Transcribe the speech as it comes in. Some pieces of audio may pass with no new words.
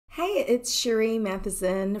Hey, it's Cherie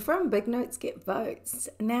Mathieson from Big Notes Get Votes.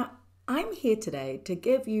 Now, I'm here today to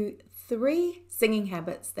give you 3 singing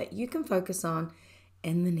habits that you can focus on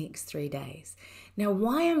in the next 3 days. Now,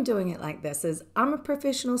 why I'm doing it like this is I'm a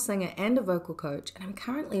professional singer and a vocal coach, and I'm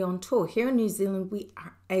currently on tour. Here in New Zealand, we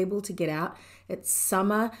are able to get out. It's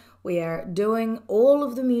summer. We are doing all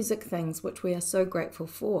of the music things, which we are so grateful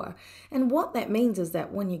for. And what that means is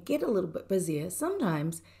that when you get a little bit busier,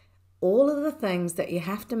 sometimes all of the things that you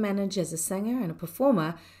have to manage as a singer and a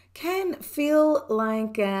performer can feel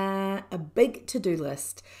like a big to-do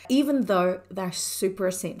list, even though they're super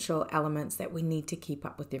essential elements that we need to keep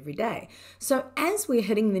up with every day. So as we're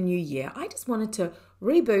hitting the new year, I just wanted to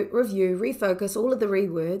reboot, review, refocus, all of the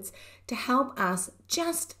rewords to help us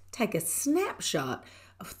just take a snapshot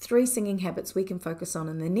of 3 singing habits we can focus on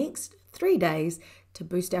in the next 3 days to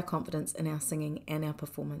boost our confidence in our singing and our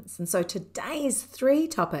performance. And so today's 3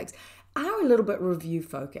 topics are a little bit review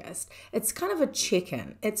focused. It's kind of a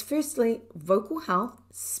check-in. It's firstly vocal health,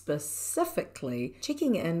 specifically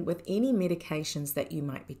checking in with any medications that you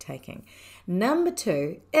might be taking. Number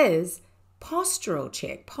 2 is postural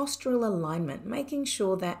check, postural alignment, making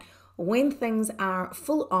sure that when things are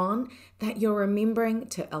full on, that you're remembering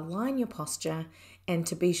to align your posture and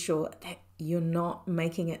to be sure that you're not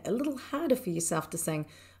making it a little harder for yourself to sing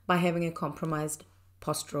by having a compromised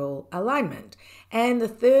postural alignment. And the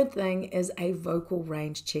third thing is a vocal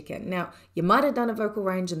range check-in. Now, you might have done a vocal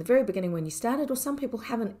range in the very beginning when you started, or some people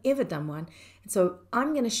haven't ever done one. And so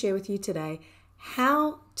I'm going to share with you today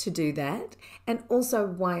how to do that and also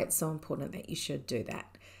why it's so important that you should do that.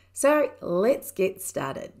 So let's get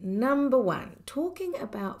started. Number 1, talking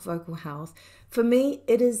about vocal health. For me,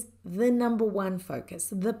 it is the number 1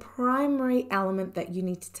 focus, the primary element that you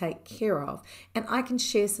need to take care of. And I can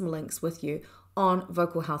share some links with you on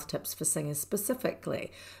vocal health tips for singers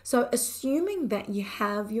specifically. So assuming that you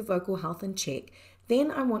have your vocal health in check,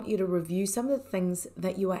 then I want you to review some of the things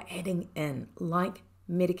that you are adding in, like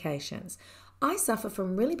medications. I suffer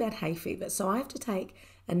from really bad hay fever, so I have to take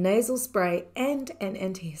a nasal spray and an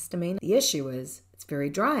antihistamine. The issue is it's very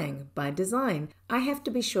drying by design. I have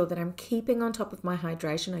to be sure that I'm keeping on top of my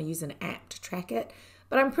hydration. I use an app to track it,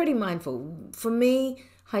 but I'm pretty mindful. For me,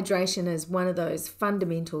 hydration is one of those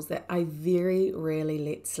fundamentals that I very rarely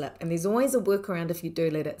let slip. And there's always a workaround if you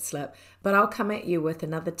do let it slip, but I'll come at you with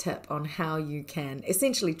another tip on how you can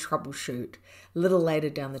essentially troubleshoot a little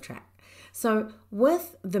later down the track. So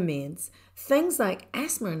with the meds, things like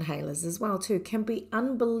asthma inhalers as well too can be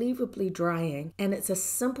unbelievably drying, and it's a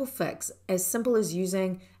simple fix, as simple as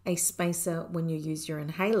using a spacer when you use your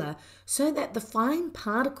inhaler so that the fine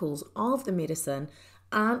particles of the medicine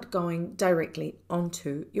aren't going directly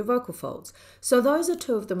onto your vocal folds. So those are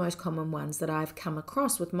 2 of the most common ones that I've come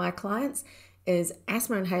across with my clients is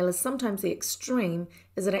asthma inhalers. Sometimes the extreme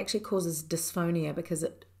is it actually causes dysphonia because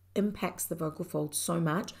it impacts the vocal folds so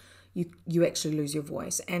much you actually lose your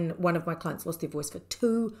voice. And one of my clients lost their voice for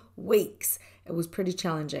 2 weeks. It was pretty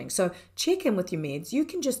challenging. So check in with your meds. You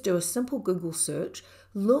can just do a simple Google search.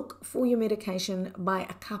 Look for your medication by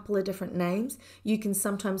a couple of different names. You can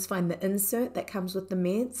sometimes find the insert that comes with the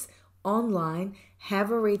meds online. Have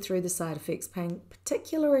a read through the side effects, paying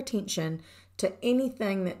particular attention to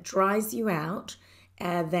anything that dries you out,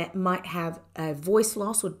 that might have a voice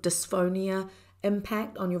loss or dysphonia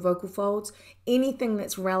impact on your vocal folds, anything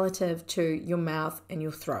that's relative to your mouth and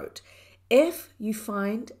your throat. If you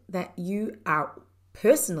find that you are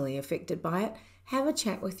personally affected by it, have a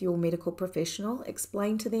chat with your medical professional.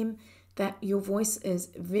 Explain to them that your voice is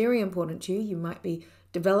very important to you. You might be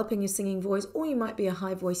developing your singing voice, or you might be a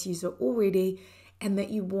high voice user already, and that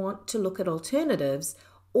you want to look at alternatives,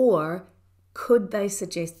 or could they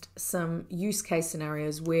suggest some use case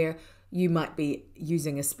scenarios where you might be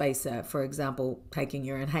using a spacer, for example, taking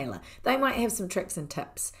your inhaler. They might have some tricks and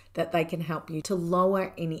tips that they can help you to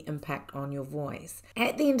lower any impact on your voice.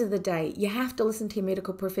 At the end of the day, you have to listen to your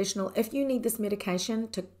medical professional. If you need this medication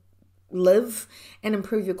to live and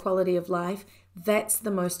improve your quality of life, that's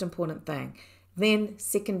the most important thing. Then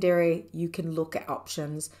secondary, you can look at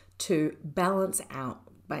options to balance out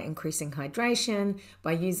by increasing hydration,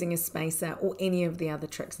 by using a spacer, or any of the other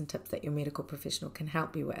tricks and tips that your medical professional can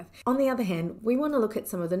help you with. On the other hand, we want to look at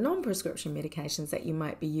some of the non-prescription medications that you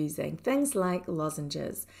might be using, things like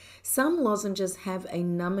lozenges. Some lozenges have a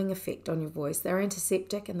numbing effect on your voice. They're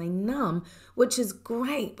antiseptic and they numb, which is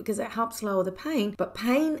great because it helps lower the pain, but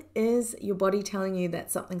pain is your body telling you that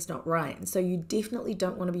something's not right. And so you definitely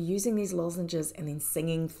don't want to be using these lozenges and then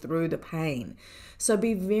singing through the pain. So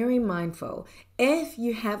be very mindful. If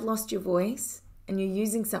you have lost your voice and you're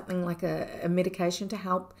using something like a medication to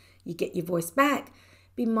help you get your voice back,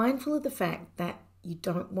 be mindful of the fact that You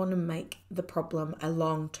don't want to make the problem a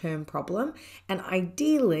long-term problem. And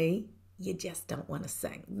ideally, you just don't want to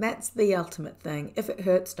sing. That's the ultimate thing. If it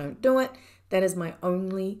hurts, don't do it. That is my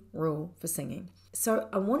only rule for singing. So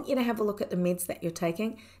I want you to have a look at the meds that you're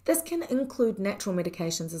taking. This can include natural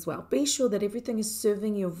medications as well. Be sure that everything is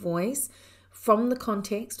serving your voice from the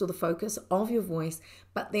context or the focus of your voice,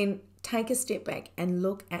 but then take a step back and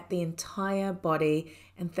look at the entire body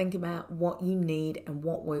and think about what you need and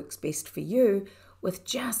what works best for you, with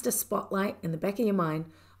just a spotlight in the back of your mind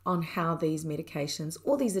on how these medications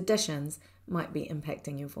or these additions might be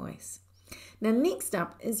impacting your voice. Now, next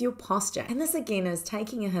up is your posture. And this again is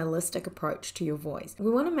taking a holistic approach to your voice.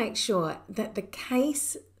 We want to make sure that the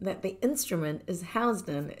case that the instrument is housed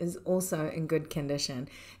in is also in good condition.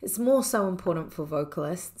 It's more so important for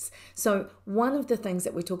vocalists. So one of the things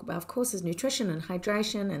that we talk about, of course, is nutrition and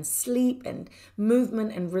hydration and sleep and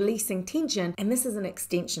movement and releasing tension. And this is an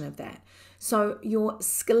extension of that. So your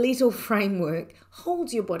skeletal framework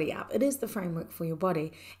holds your body up. It is the framework for your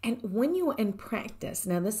body. And when you're in practice,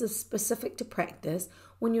 now this is specific to practice,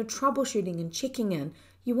 when you're troubleshooting and checking in,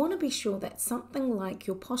 you want to be sure that something like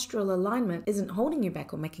your postural alignment isn't holding you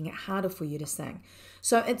back or making it harder for you to sing.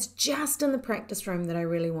 So it's just in the practice room that I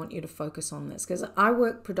really want you to focus on this, because I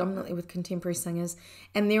work predominantly with contemporary singers,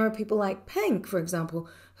 and there are people like Pink, for example,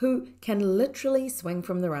 who can literally swing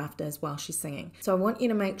from the rafters while she's singing. So I want you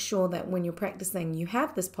to make sure that when you're practicing, you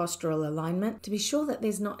have this postural alignment to be sure that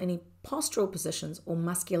there's not any postural positions or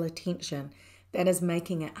muscular tension that is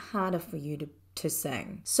making it harder for you to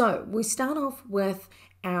sing. So we start off with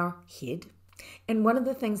our head. And one of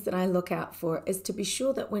the things that I look out for is to be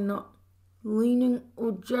sure that we're not leaning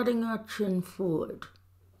or jutting our chin forward.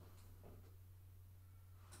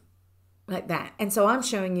 Like that. And so I'm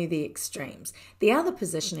showing you the extremes. The other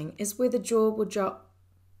positioning is where the jaw will drop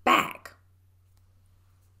back.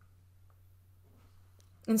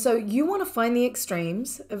 And so you want to find the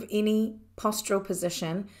extremes of any postural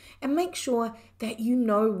position and make sure that you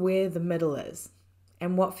know where the middle is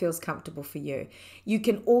and what feels comfortable for you. You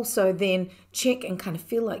can also then check and kind of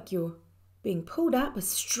feel like you're being pulled up, a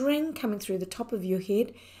string coming through the top of your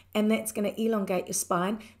head, and that's going to elongate your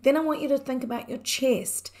spine. Then I want you to think about your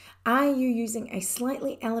chest. Are you using a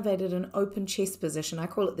slightly elevated and open chest position? I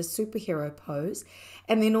call it the superhero pose.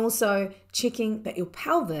 And then also checking that your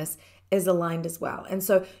pelvis is aligned as well. And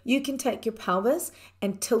so you can take your pelvis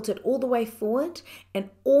and tilt it all the way forward and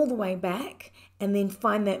all the way back, and then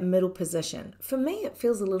find that middle position. For me, it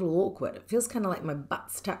feels a little awkward. It feels kind of like my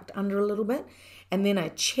butt's tucked under a little bit. And then I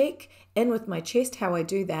check in with my chest. How I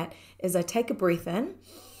do that is I take a breath in,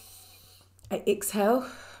 I exhale,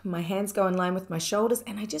 my hands go in line with my shoulders,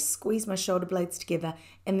 and I just squeeze my shoulder blades together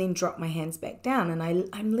and then drop my hands back down. And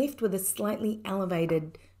I'm left with a slightly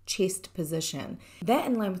elevated chest position. That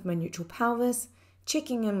in line with my neutral pelvis,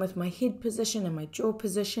 checking in with my head position and my jaw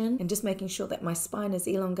position, and just making sure that my spine is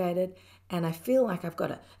elongated and I feel like I've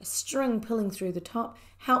got a string pulling through the top,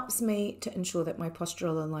 helps me to ensure that my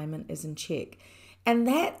postural alignment is in check. And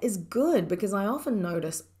that is good, because I often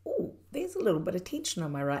notice, oh, there's a little bit of tension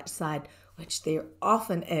on my right side, which there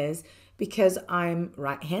often is because I'm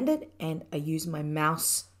right-handed and I use my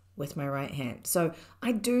mouse with my right hand. So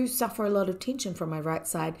I do suffer a lot of tension from my right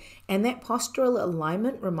side, and that postural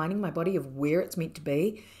alignment, reminding my body of where it's meant to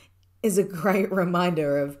be, is a great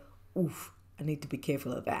reminder of, oof, I need to be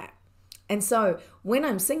careful of that. And so when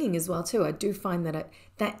I'm singing as well too, I do find that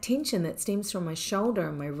that tension that stems from my shoulder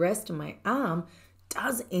and my wrist and my arm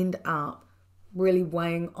does end up really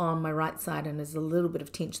weighing on my right side, and there's a little bit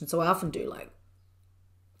of tension. So I often do like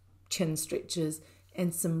chin stretches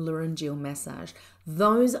and some laryngeal massage.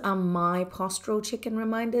 Those are my postural check-in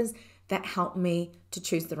reminders that help me to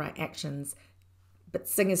choose the right actions. But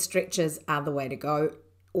singer stretches are the way to go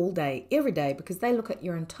all day, every day, because they look at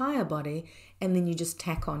your entire body, and then you just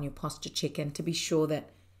tack on your posture check-in to be sure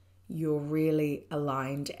that you're really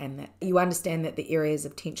aligned and that you understand that the areas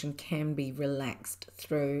of tension can be relaxed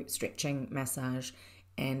through stretching, massage,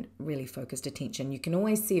 and really focused attention. You can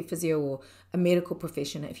always see a physio or a medical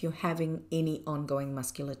professional if you're having any ongoing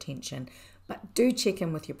muscular tension. But do check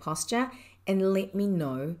in with your posture and let me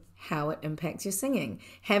know how it impacts your singing.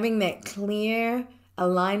 Having that clear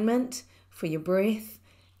alignment for your breath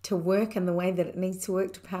to work in the way that it needs to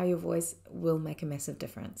work to power your voice will make a massive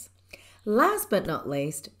difference. Last but not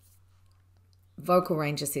least, vocal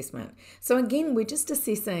range assessment. So again, we're just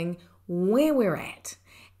assessing where we're at.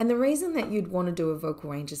 And the reason that you'd want to do a vocal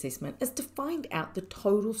range assessment is to find out the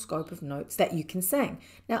total scope of notes that you can sing.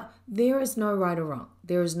 Now, there is no right or wrong.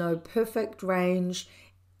 There is no perfect range.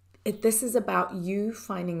 This is about you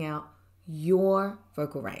finding out your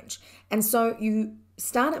vocal range. And so you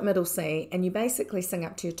start at middle C and you basically sing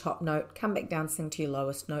up to your top note, come back down, sing to your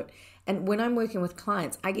lowest note. And when I'm working with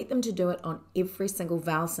clients, I get them to do it on every single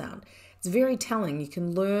vowel sound. It's very telling. You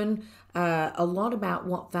can learn a lot about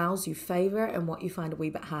what vowels you favor and what you find a wee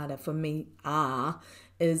bit harder. For me, ah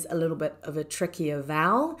is a little bit of a trickier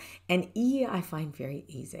vowel, and E I find very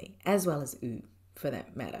easy, as well as U for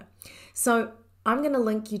that matter. So I'm going to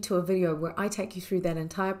link you to a video where I take you through that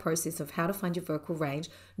entire process of how to find your vocal range,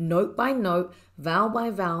 note by note, vowel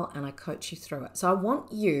by vowel, and I coach you through it. So I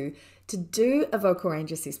want you to do a vocal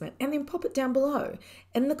range assessment and then pop it down below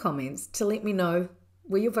in the comments to let me know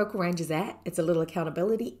where your vocal range is at. It's a little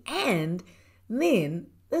accountability. And then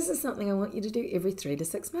this is something I want you to do every 3 to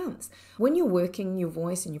 6 months. When you're working your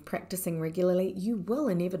voice and you're practicing regularly, you will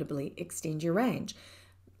inevitably extend your range.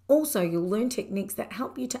 Also, you'll learn techniques that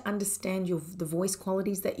help you to understand the voice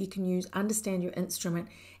qualities that you can use, understand your instrument,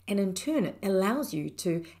 and in turn, it allows you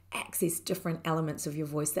to access different elements of your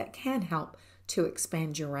voice that can help to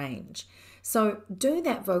expand your range. So do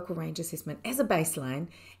that vocal range assessment as a baseline,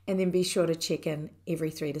 and then be sure to check in every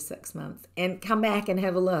 3 to 6 months and come back and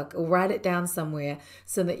have a look or write it down somewhere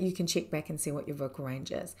so that you can check back and see what your vocal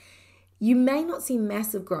range is. You may not see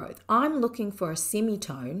massive growth. I'm looking for a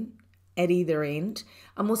semitone at either end.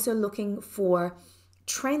 I'm also looking for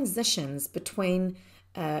transitions between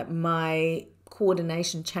my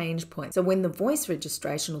coordination change points. So when the voice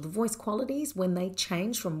registration or the voice qualities, when they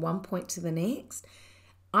change from one point to the next,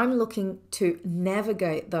 I'm looking to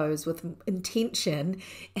navigate those with intention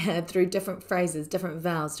through different phrases, different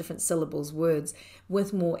vowels, different syllables, words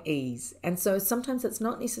with more ease. And so sometimes it's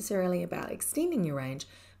not necessarily about extending your range,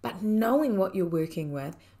 but knowing what you're working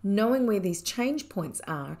with, knowing where these change points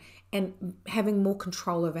are, and having more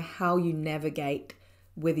control over how you navigate,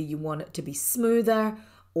 whether you want it to be smoother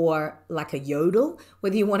or like a yodel,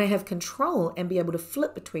 whether you want to have control and be able to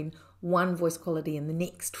flip between one voice quality and the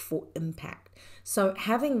next for impact. So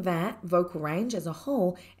having that vocal range as a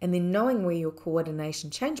whole and then knowing where your coordination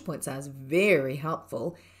change points are is very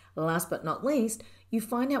helpful. Last but not least, you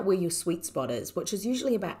find out where your sweet spot is, which is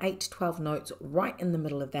usually about 8 to 12 notes right in the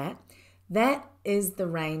middle of that. That is the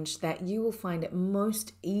range that you will find it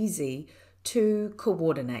most easy to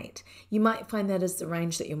coordinate. You might find that is the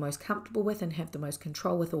range that you're most comfortable with and have the most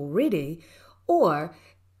control with already, or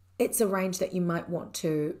it's a range that you might want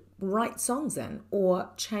to write songs in or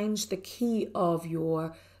change the key of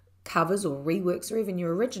your covers or reworks or even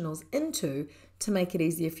your originals into to make it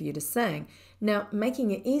easier for you to sing. Now,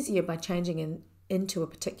 making it easier by changing into a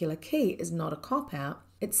particular key is not a cop-out.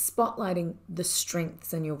 It's spotlighting the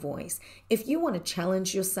strengths in your voice. If you want to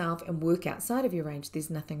challenge yourself and work outside of your range,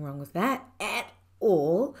 there's nothing wrong with that at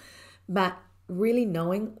all. But really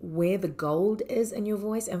knowing where the gold is in your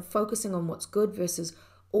voice and focusing on what's good versus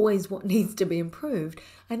always what needs to be improved,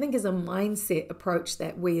 I think is a mindset approach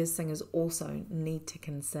that we as singers also need to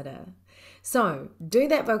consider. So do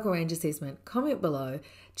that vocal range assessment, comment below,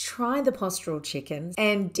 try the postural check-ins,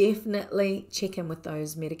 and definitely check in with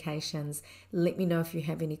those medications. Let me know if you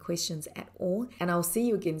have any questions at all, and I'll see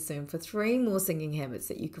you again soon for 3 more singing habits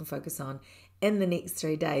that you can focus on in the next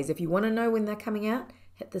 3 days. If you want to know when they're coming out,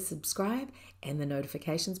 hit the subscribe and the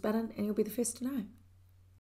notifications button and you'll be the first to know.